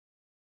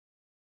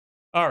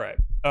All right.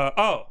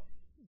 Oh,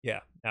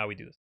 yeah. Now we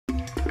do this.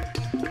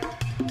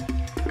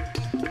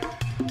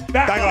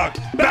 Backlog!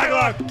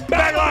 Backlog!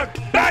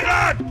 Backlog!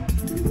 Backlog!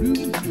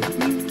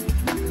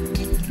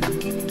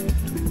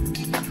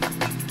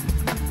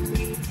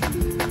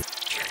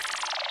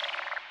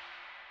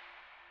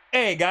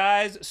 Hey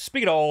guys,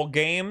 speaking of old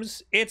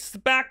games, it's the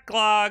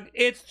Backlog.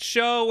 It's the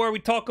show where we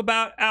talk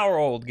about our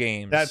old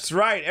games. That's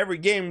right. Every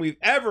game we've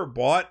ever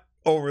bought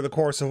over the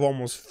course of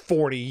almost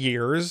 40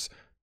 years,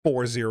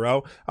 40,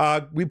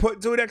 we put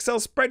into an Excel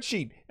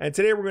spreadsheet. And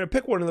today we're going to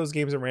pick one of those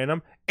games at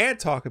random and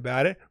talk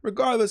about it,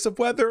 regardless of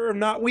whether or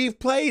not we've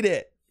played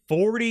it.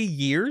 40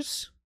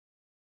 years?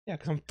 Yeah,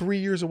 because I'm 3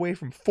 years away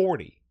from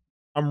 40.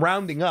 I'm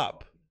rounding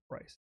up.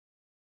 Christ.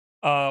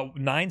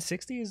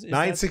 960 is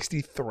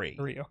 963.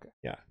 Three. Okay.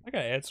 Yeah. I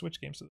gotta add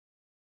Switch games to this.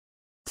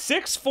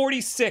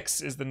 646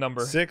 is the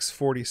number.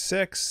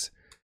 646.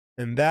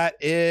 And that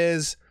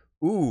is,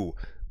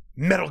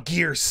 Metal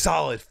Gear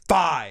Solid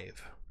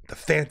 5. The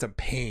Phantom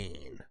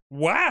Pain.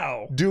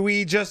 Wow. Do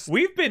we just...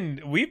 We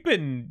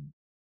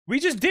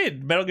just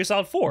did Metal Gear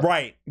Solid 4.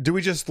 Right. Do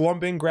we just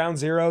lump in Ground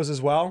Zeroes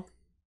as well?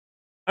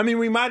 I mean,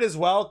 we might as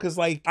well, because,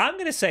 like... I'm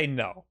gonna say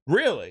no.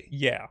 Really?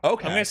 Yeah.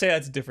 Okay. I'm gonna say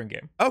that's a different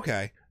game.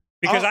 Okay.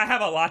 Because I have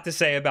a lot to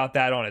say about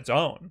that on its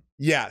own.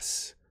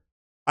 Yes.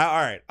 All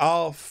right.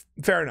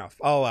 Fair enough.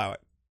 I'll allow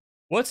it.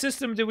 What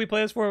system did we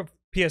play this for?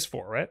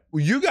 PS4, right?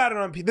 Well, you got it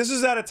on... This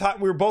is at a time...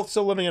 We were both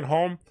still living at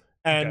home,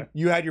 and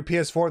you had your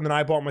PS4, and then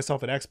I bought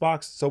myself an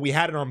Xbox, so we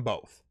had it on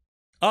both.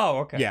 Oh,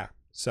 okay. Yeah.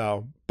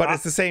 So... But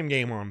it's the same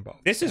game on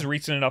both. This is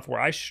recent enough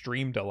where I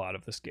streamed a lot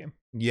of this game.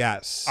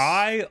 Yes.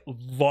 I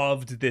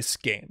loved this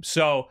game.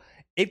 So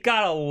it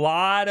got a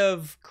lot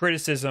of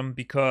criticism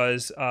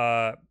because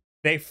Hideo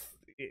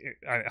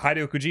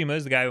Kojima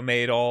is the guy who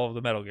made all of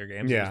the Metal Gear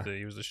games. Yeah.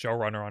 He was the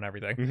showrunner on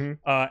everything.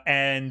 Mm-hmm.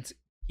 And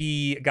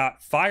he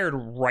got fired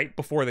right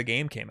before the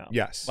game came out.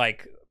 Yes.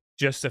 Like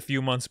just a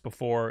few months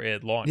before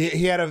it launched.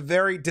 He had a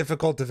very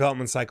difficult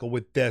development cycle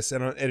with this,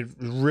 and it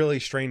really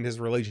strained his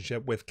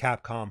relationship with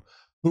Capcom,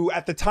 who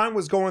at the time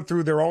was going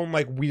through their own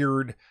like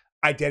weird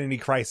identity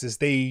crisis.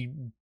 They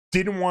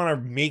didn't want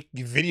to make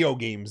video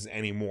games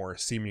anymore,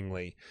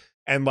 seemingly.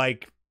 And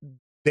like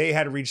they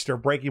had reached their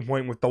breaking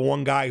point with the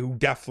one guy who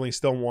definitely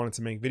still wanted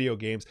to make video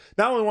games.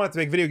 Not only wanted to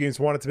make video games,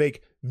 wanted to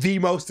make the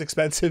most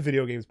expensive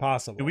video games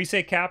possible. Did we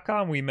say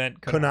Capcom? We meant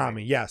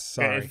Konami. Yes,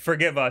 sorry. And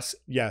forgive us.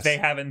 Yes. They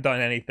haven't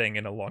done anything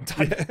in a long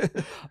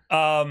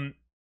time.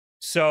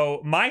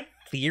 So my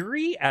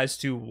theory as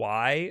to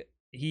why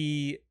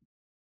he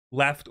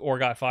left or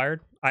got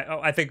fired,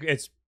 I think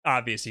it's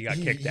obvious he got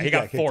kicked out. He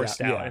got forced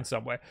out in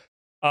some way.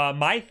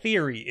 My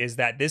theory is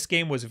that this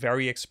game was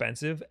very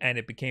expensive and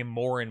it became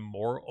more and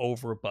more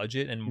over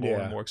budget and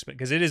more expensive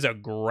because it is a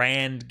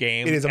grand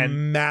game. It is a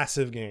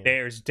massive game.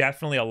 There's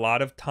definitely a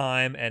lot of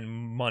time and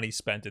money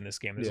spent in this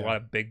game. There's a lot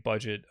of big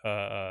budget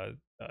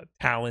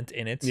talent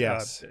in it.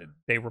 Yes.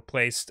 They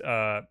replaced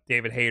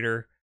David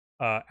Hayter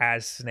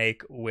as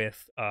Snake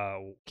with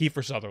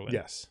Kiefer Sutherland.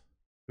 Yes.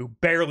 Who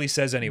barely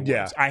says any words.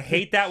 Yeah. I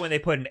hate that when they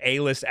put an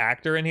A-list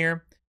actor in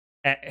here.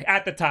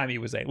 At the time, he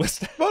was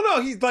A-list. Well,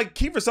 no, he's like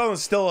Kiefer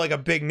Sutherland's still like a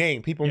big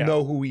name. People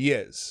know who he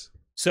is.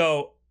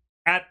 So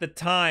at the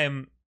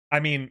time, I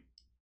mean,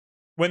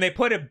 when they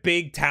put a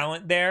big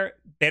talent there,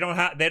 they don't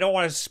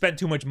want to spend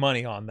too much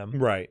money on them,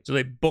 right? So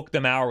they book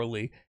them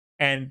hourly,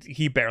 and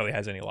he barely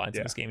has any lines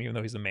in this game, even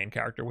though he's the main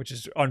character, which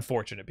is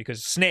unfortunate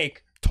because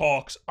Snake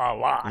talks a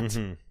lot,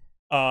 and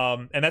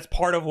that's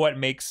part of what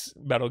makes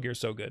Metal Gear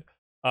so good.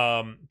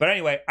 But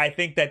anyway, I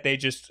think that they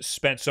just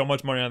spent so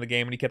much money on the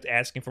game and he kept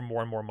asking for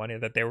more and more money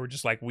that they were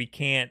just like, we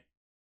can't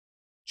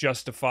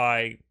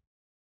justify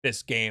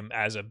this game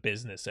as a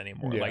business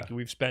anymore. Like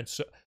we've spent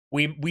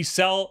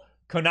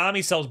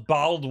Konami sells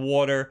bottled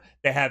water.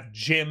 They have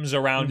gyms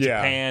around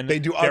Japan. They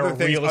do They're other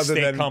things real estate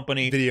other than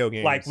company. Video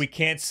games. Like we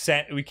can't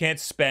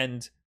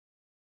spend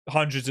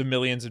hundreds of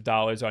millions of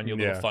dollars on your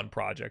little fun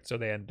project. So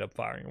they ended up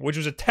firing him, which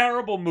was a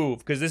terrible move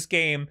because this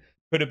game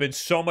could have been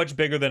so much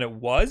bigger than it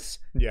was.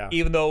 Yeah.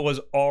 Even though it was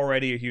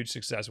already a huge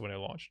success when it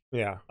launched.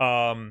 Yeah.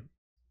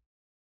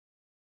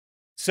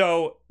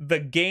 So the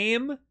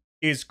game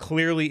is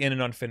clearly in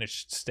an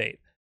unfinished state.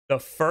 The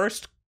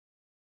first,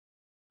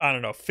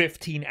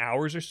 15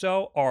 hours or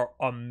so are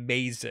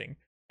amazing.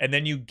 And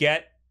then you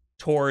get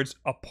towards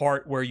a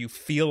part where you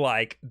feel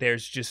like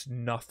there's just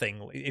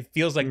nothing. It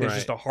feels like there's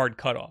just a hard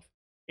cutoff.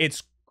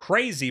 It's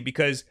crazy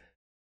because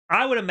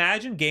I would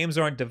imagine games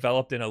aren't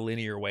developed in a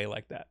linear way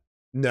like that.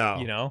 No.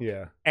 You know?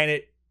 Yeah. And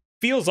it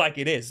feels like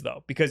it is,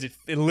 though, because it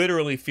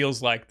literally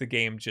feels like the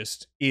game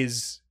just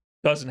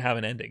doesn't have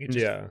an ending. It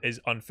just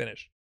is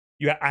unfinished.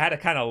 I had to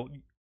kind of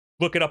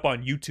look it up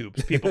on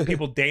YouTube.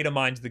 People data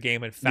mined the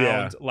game and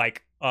found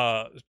like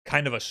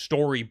kind of a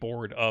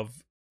storyboard of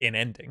an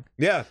ending.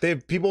 Yeah,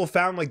 people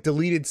found like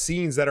deleted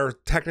scenes that are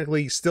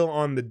technically still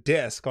on the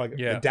disc. Like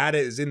the data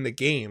is in the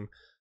game,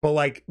 but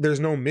like there's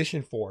no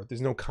mission for it.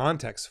 There's no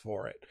context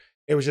for it.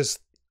 It was just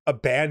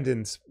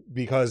abandoned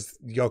because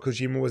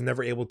Kojima was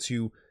never able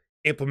to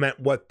implement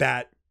what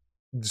that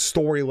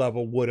story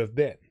level would have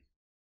been.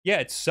 Yeah,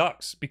 it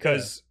sucks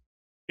because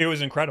it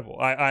was incredible.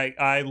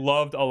 I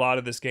loved a lot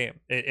of this game.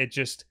 It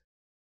just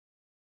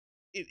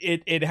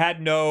it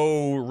had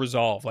no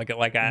resolve.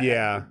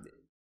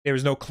 There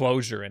was no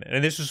closure in it.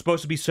 And this was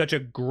supposed to be such a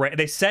great.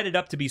 They set it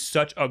up to be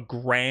such a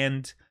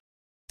grand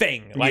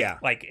thing.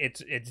 Like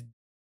it's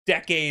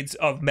decades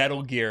of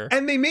Metal Gear,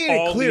 and they made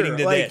it clear.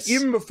 Like this.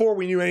 Even before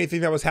we knew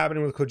anything that was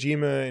happening with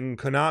Kojima and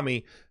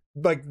Konami,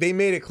 like they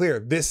made it clear.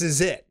 This is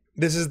it.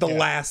 This is the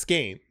last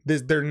game.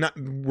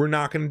 We're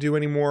not going to do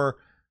any more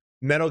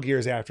Metal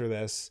Gears after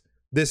this.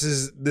 This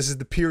is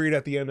the period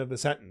at the end of the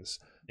sentence.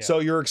 Yeah. So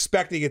you're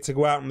expecting it to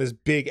go out in this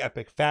big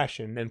epic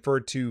fashion, and for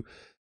it to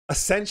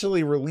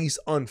essentially release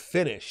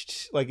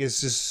unfinished, like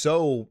it's just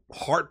so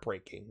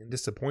heartbreaking and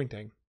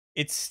disappointing.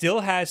 It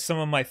still has some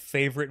of my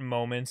favorite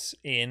moments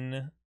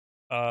in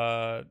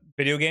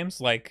video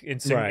games, like in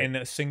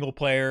the single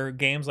player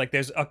games. Like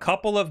there's a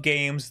couple of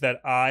games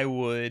that I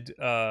would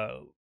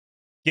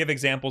give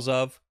examples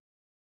of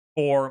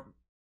for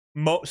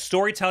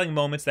storytelling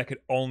moments that could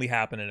only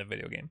happen in a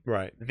video game.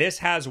 Right. This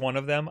has one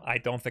of them. I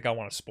don't think I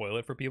want to spoil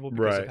it for people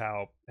because of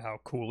how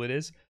cool it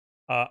is.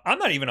 I'm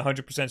not even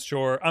 100%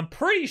 sure. I'm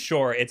pretty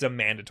sure it's a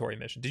mandatory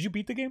mission. Did you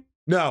beat the game?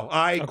 No,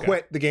 I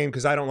quit the game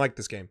because I don't like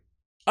this game.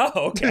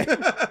 Oh, okay.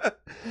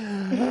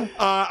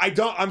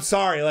 I'm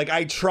sorry. Like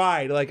I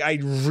tried. Like I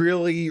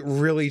really,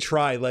 really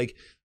tried. Like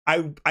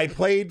I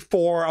played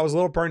 4. I was a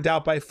little burnt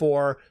out by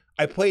 4.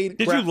 I played.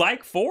 Did you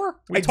like 4?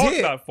 We talked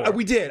about 4.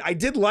 We did. I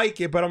did like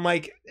it, but I'm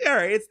like, all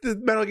right, it's the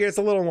Metal Gear. It's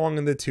a little long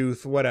in the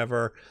tooth,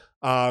 whatever.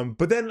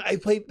 But then I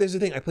played. There's the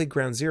thing. I played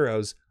Ground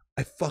Zeroes.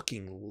 I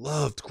fucking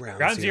loved Ground Zeroes.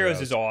 Ground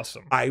Zeroes is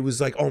awesome. I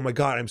was like, oh my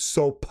god, I'm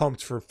so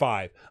pumped for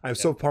 5. I'm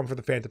so pumped for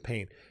the Phantom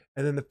Pain.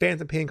 And then the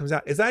Phantom Pain comes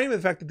out. It's not even the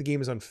fact that the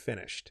game is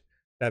unfinished.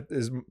 That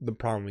is the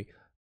problem with me.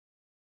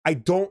 I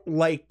don't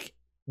like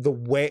the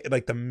way,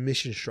 like the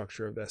mission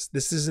structure of this.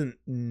 This isn't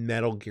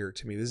Metal Gear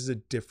to me. This is a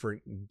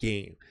different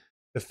game.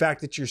 The fact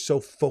that you're so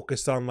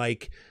focused on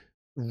like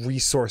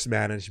resource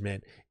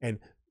management and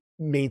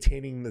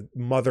maintaining the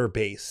mother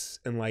base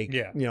and like,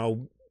 you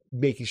know,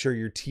 making sure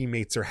your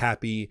teammates are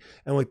happy,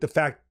 and like the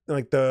fact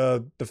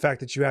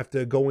that you have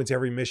to go into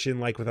every mission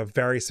like with a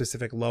very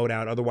specific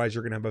loadout, otherwise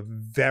you're gonna have a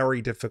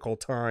very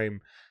difficult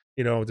time,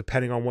 you know,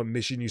 depending on what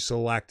mission you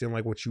select and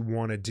like what you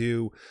want to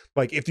do.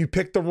 Like if you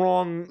pick the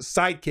wrong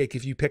sidekick,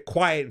 if you pick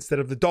Quiet instead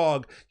of the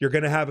dog, you're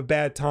gonna have a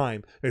bad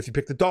time. And if you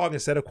pick the dog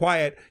instead of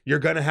Quiet, you're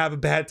gonna have a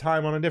bad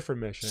time on a different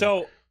mission.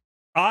 So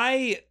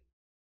I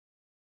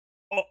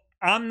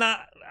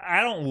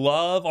don't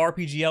love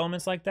RPG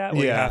elements like that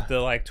where you have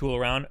to like tool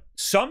around.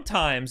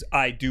 Sometimes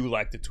I do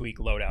like to tweak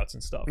loadouts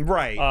and stuff.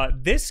 Right.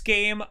 This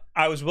game,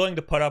 I was willing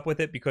to put up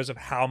with it because of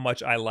how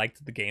much I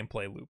liked the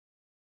gameplay loop.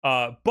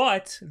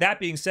 But that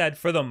being said,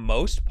 for the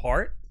most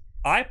part,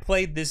 I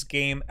played this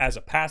game as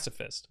a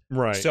pacifist.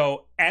 Right.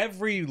 So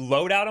every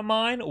loadout of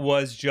mine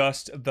was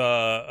just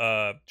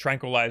the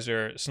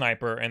tranquilizer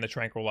sniper and the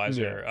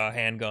tranquilizer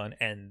handgun,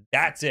 and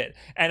that's it.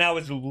 And I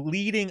was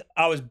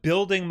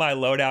building my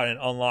loadout and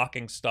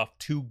unlocking stuff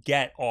to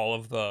get all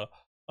of the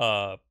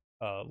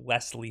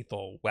less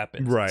lethal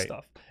weapons and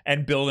stuff,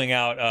 and building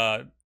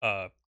out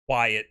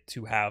Quiet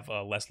to have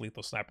a less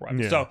lethal sniper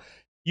weapon. So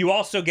you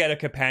also get a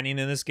companion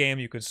in this game.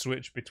 You can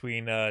switch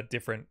between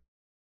different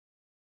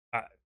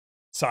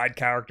side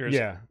characters.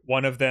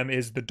 One of them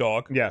is the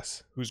dog.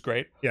 Who's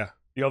great.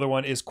 The other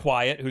one is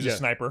Quiet, who's a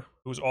sniper,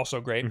 who's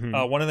also great.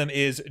 One of them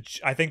is,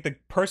 I think the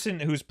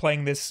person who's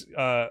playing this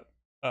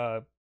gameplay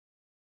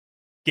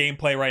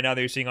right now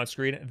that you're seeing on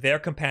screen, their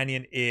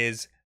companion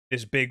is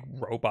this big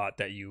robot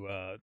that you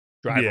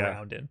drive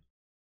around in.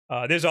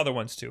 There's other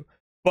ones too,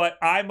 but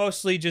I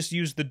mostly just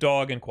use the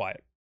dog and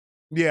Quiet.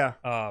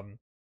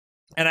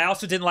 And I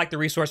also didn't like the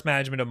resource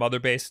management of Mother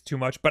Base too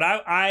much, but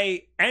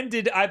I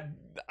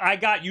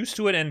got used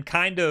to it and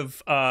kind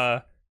of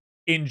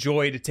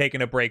enjoyed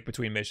taking a break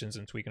between missions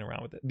and tweaking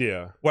around with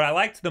it. What I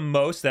liked the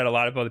most that a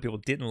lot of other people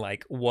didn't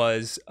like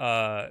was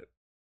the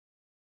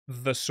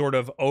sort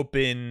of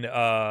open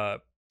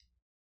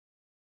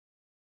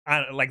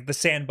like the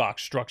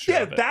sandbox structure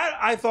of it. That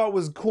I thought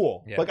was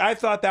cool. Like I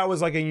thought that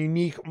was like a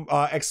unique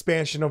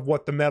expansion of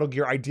what the Metal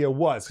Gear idea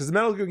was, because the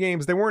Metal Gear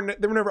games, they were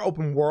never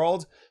open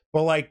world,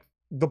 but like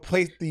the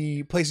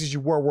places you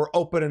were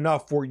open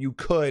enough where you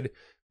could,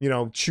 you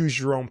know, choose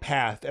your own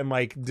path and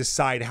like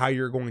decide how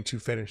you're going to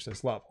finish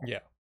this level.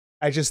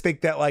 I just think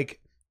that, like,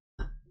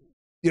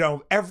 you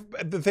know,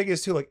 the thing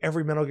is too, like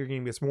every Metal Gear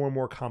game gets more and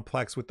more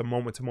complex with the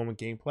moment to moment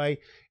gameplay,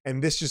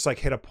 and this just like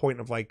hit a point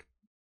of like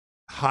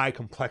high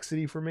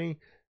complexity for me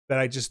that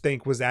I just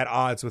think was at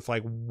odds with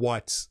like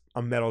what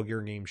a Metal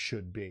Gear game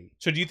should be.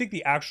 So do you think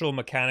the actual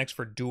mechanics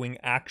for doing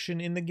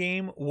action in the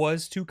game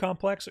was too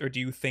complex, or do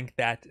you think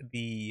that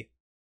the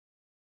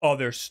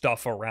other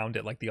stuff around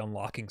it, like the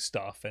unlocking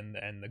stuff and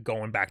the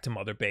going back to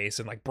Mother Base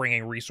and like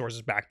bringing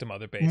resources back to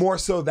Mother Base, more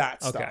so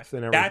that stuff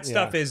than that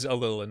stuff is a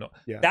little annoying.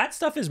 That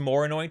stuff is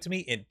more annoying to me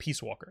in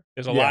Peace Walker.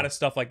 There's a lot of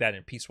stuff like that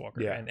in Peace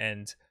Walker,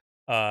 and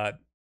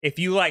if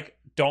you like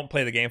don't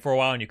play the game for a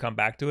while and you come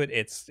back to it,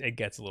 it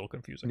gets a little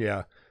confusing.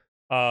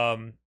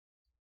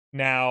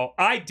 Now,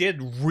 I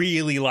did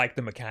really like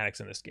the mechanics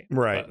in this game.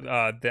 Right.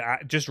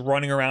 Just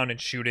running around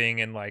and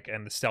shooting and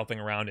the stealthing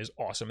around is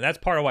awesome. And that's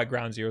part of why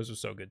Ground Zeroes was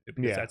so good too,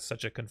 because that's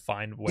such a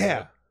confined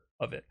way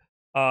of it.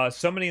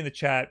 Somebody in the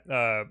chat,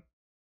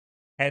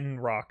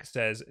 Rock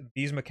says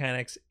these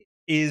mechanics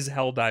is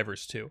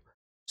Helldivers 2.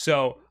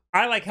 So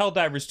I like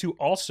Helldivers 2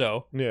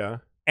 also. Yeah.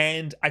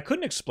 And I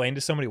couldn't explain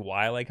to somebody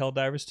why I like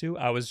Helldivers 2.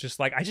 I was just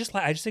like, I just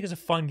think it's a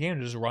fun game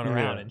to just run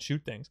around and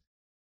shoot things.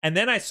 And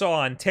then I saw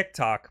on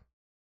TikTok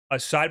a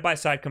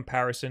side-by-side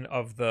comparison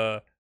of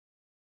the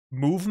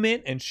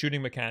movement and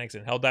shooting mechanics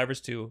in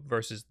Helldivers 2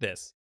 versus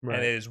this. Right.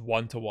 And it is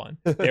 1-to-1.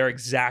 They're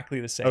exactly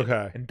the same.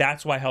 Okay. And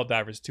that's why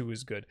Helldivers 2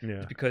 is good.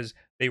 Yeah. Because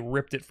they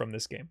ripped it from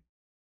this game.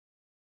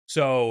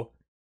 So,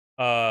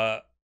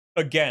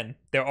 again,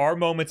 there are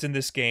moments in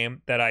this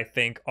game that I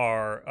think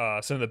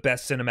are some of the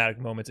best cinematic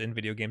moments in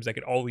video games that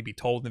could only be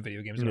told in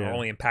video games and are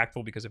only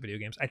impactful because of video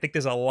games. I think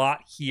there's a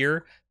lot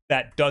here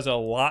that does a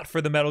lot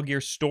for the Metal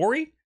Gear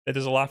story, that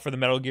does a lot for the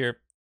Metal Gear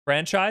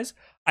franchise.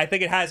 I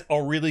think it has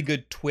a really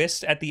good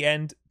twist at the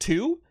end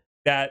too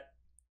that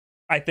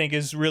I think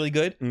is really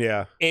good.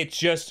 Yeah. It's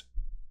just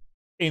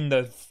in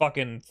the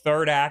fucking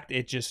third act,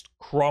 it just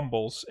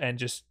crumbles and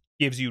just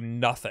gives you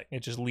nothing.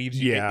 It just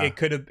leaves you. Yeah.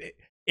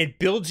 It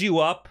builds you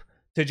up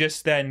to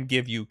just then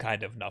give you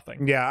kind of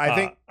nothing. Yeah, I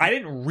think I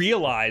didn't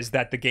realize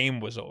that the game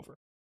was over,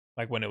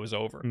 like when it was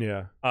over.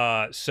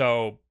 Yeah.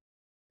 So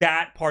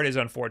that part is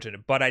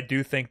unfortunate, but I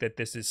do think that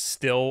this is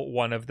still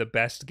one of the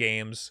best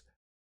games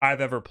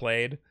I've ever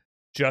played,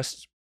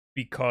 just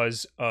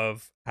because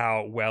of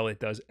how well it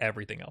does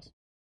everything else.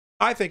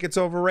 I think it's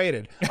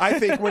overrated. I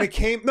think when it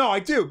came, no, I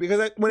do,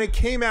 because when it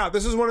came out,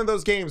 this is one of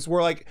those games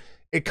where like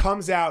it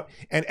comes out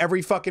and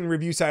every fucking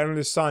review site under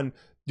the sun,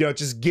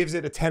 just gives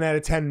it a 10 out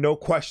of 10, no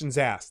questions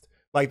asked.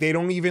 Like they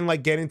don't even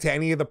like get into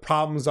any of the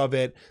problems of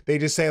it. They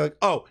just say like,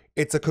 oh,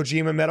 it's a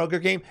Kojima Metal Gear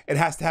game. It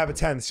has to have a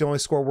 10. It's the only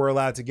score we're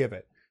allowed to give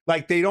it.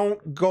 Like they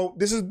don't go.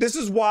 This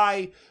is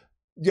why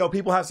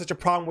people have such a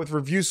problem with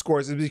review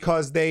scores, is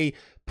because they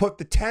put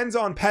the 10s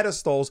on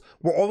pedestals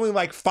where only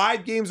like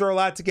 5 games are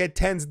allowed to get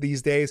 10s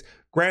these days.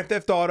 Grand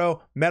Theft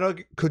Auto,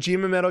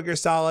 Kojima Metal Gear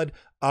Solid,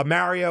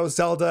 Mario,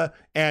 Zelda,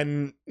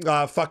 and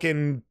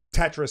fucking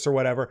Tetris or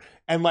whatever.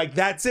 And like,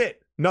 that's it.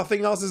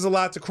 Nothing else is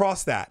allowed to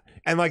cross that.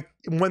 And like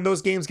when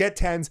those games get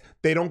 10s,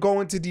 they don't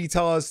go into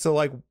detail as to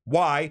like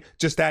why,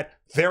 just that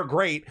they're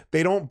great.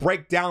 They don't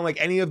break down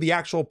like any of the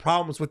actual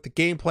problems with the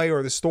gameplay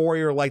or the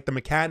story or like the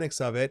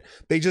mechanics of it.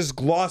 They just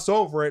gloss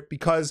over it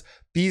because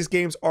these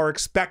games are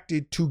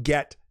expected to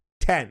get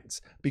 10s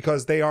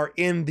because they are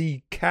in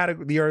the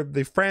category, they are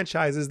the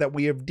franchises that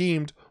we have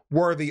deemed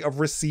worthy of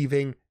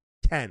receiving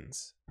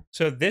 10s.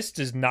 So this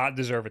does not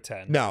deserve a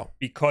 10. No.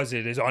 Because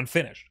it is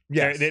unfinished.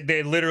 Yes.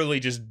 They literally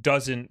just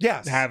doesn't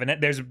have an...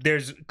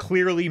 There's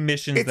clearly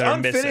missions that are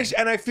missing. It's unfinished,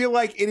 and I feel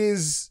like it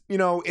is,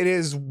 it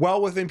is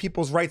well within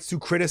people's rights to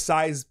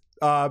criticize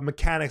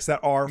mechanics that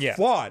are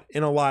flawed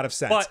in a lot of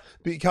sense.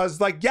 Because,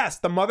 like, yes,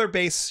 the mother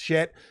base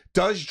shit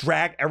does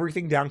drag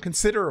everything down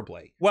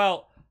considerably.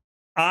 Well,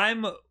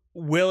 I'm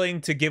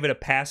willing to give it a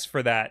pass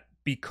for that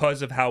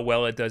because of how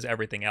well it does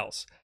everything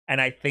else.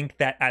 And I think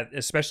that,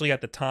 especially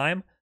at the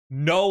time,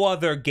 no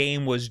other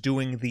game was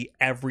doing the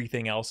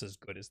everything else as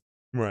good as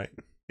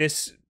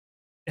this.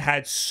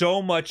 Had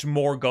so much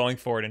more going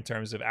for it in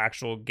terms of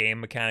actual game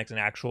mechanics and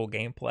actual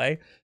gameplay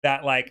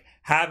that like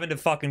having to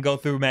fucking go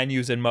through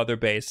menus in Mother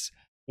Base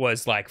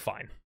was like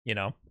fine,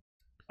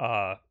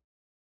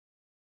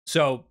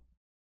 so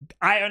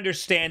I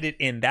understand it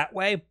in that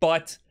way,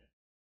 but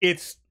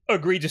it's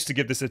egregious to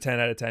give this a 10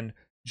 out of 10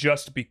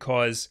 just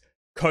because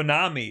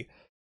Konami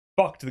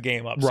fucked the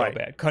game up so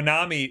bad.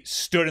 Konami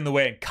stood in the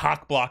way and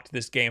cock-blocked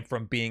this game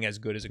from being as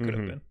good as it could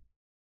have been.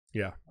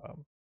 Yeah.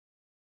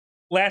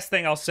 Last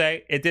thing I'll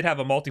say, it did have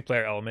a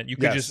multiplayer element. You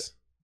could just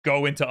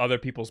go into other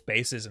people's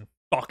bases and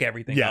fuck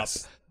everything up.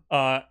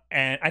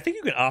 And I think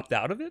you can opt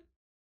out of it.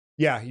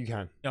 Yeah, you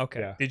can. Okay.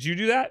 Yeah. Did you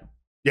do that?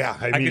 Yeah,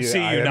 I could see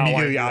you not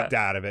immediately opt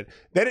out of it.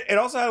 Then it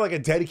also had like a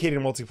dedicated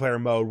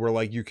multiplayer mode where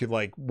like you could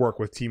like work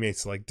with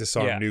teammates to like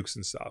disarm nukes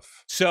and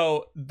stuff.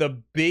 So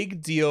the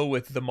big deal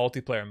with the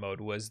multiplayer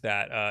mode was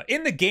that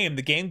in the game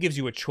gives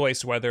you a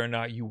choice whether or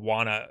not you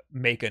want to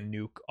make a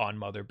nuke on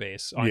Mother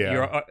Base, on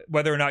your,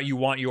 whether or not you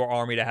want your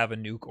army to have a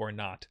nuke or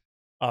not.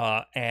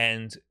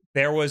 And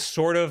there was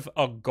sort of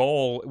a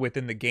goal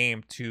within the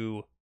game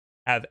to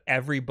have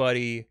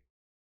everybody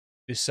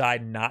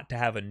decide not to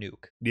have a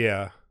nuke.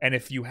 Yeah. And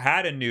if you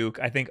had a nuke,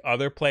 I think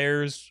other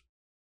players,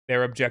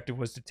 their objective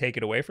was to take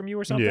it away from you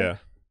or something.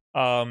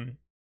 Yeah.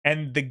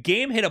 And the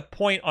game hit a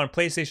point on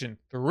PlayStation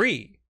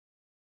 3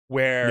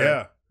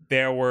 where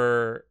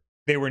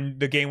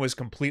the game was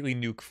completely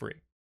nuke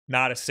free.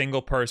 Not a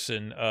single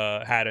person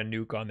had a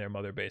nuke on their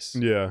Mother Base.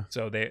 Yeah.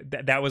 So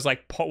that was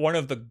like one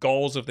of the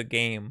goals of the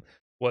game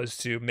was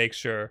to make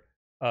sure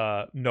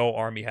no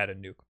army had a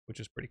nuke, which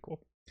is pretty cool.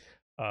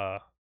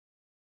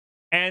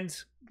 And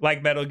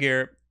like Metal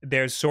Gear,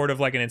 there's sort of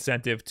like an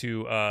incentive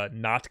to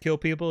not kill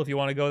people if you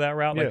want to go that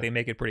route. Like they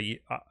make it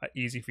pretty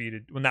easy for you to,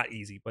 well, not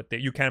easy, but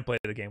you can play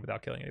the game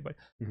without killing anybody.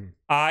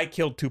 I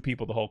killed 2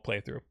 people the whole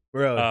playthrough.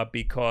 Really?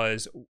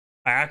 Because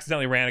I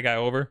accidentally ran a guy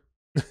over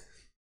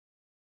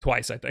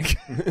twice, I think.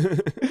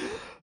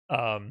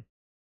 But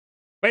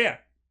yeah,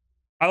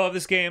 I love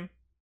this game.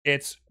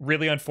 It's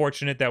really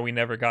unfortunate that we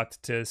never got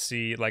to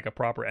see like a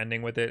proper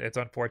ending with it. It's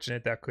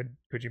unfortunate that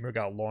Kojima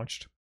got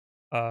launched.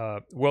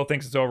 Will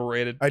thinks it's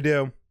overrated. I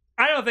do.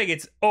 I don't think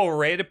it's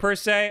overrated per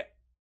se.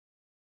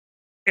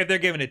 If they're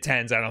giving it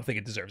 10s, I don't think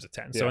it deserves a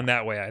 10. So in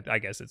that way, I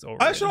guess it's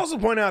overrated. I should also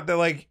point out that,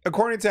 like,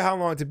 according to How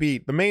Long to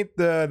Beat, the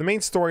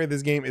main story of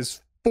this game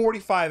is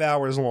 45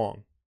 hours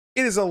long.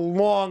 It is a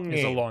long game.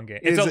 It's a long game.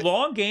 It's a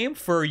long game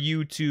for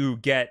you to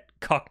get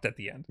cucked at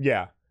the end.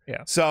 Yeah.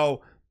 Yeah.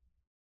 So,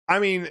 I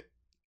mean,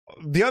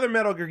 the other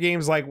Metal Gear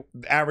games like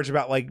average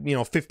about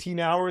 15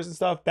 hours and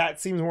stuff. That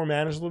seems more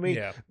manageable to me.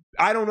 Yeah.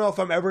 I don't know if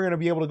I'm ever going to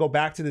be able to go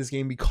back to this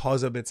game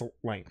because of its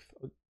length.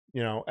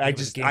 I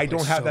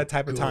don't have that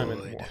type of time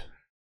anymore.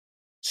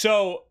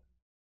 So,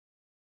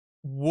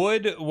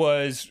 Wood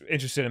was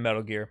interested in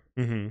Metal Gear,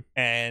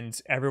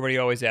 and everybody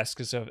always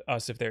asks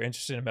us if they're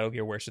interested in Metal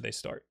Gear, where should they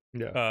start?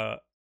 Yeah.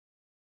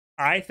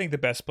 I think the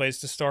best place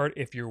to start,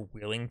 if you're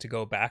willing to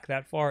go back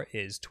that far,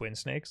 is Twin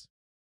Snakes.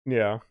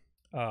 Yeah.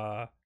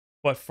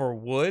 But for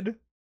Wood,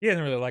 he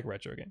doesn't really like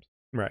retro games.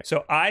 Right.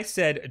 So I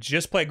said,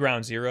 just play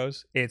Ground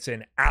Zeroes. It's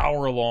an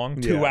hour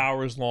long, 2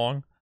 hours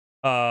long,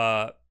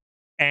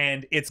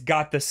 and it's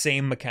got the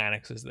same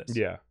mechanics as this.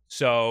 Yeah.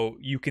 So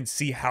you can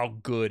see how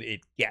good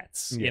it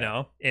gets, in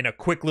a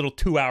quick little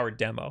 2-hour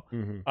demo.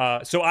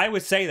 So I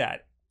would say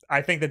that.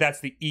 I think that that's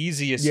the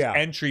easiest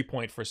entry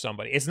point for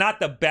somebody. It's not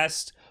the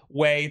best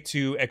way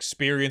to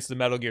experience the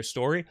Metal Gear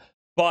story,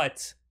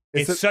 but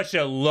it's such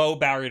a low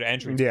barrier to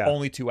entry. It's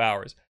only 2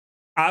 hours.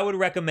 I would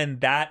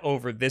recommend that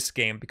over this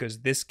game because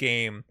this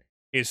game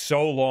is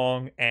so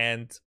long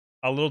and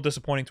a little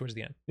disappointing towards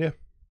the end. Yeah.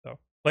 So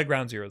play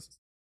Ground Zeroes.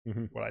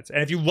 What I'd say.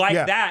 And if you like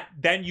that,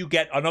 then you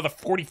get another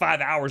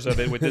 45 hours of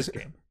it with this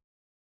game.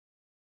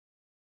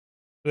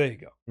 There you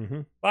go.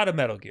 A lot of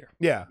Metal Gear.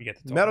 Yeah. You get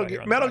to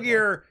talk Metal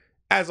Gear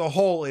as a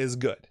whole is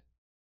good.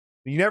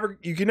 You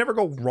can never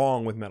go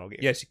wrong with Metal Gear.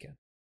 Yes, you can.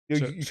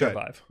 You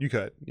survive. You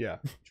could. Yeah.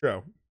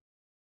 True.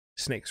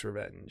 Snake's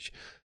Revenge.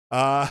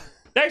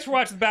 Thanks for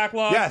watching the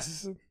Backlog.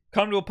 Yes.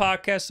 Come to a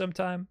podcast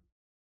sometime.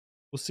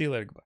 We'll see you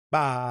later. Goodbye.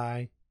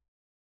 Bye.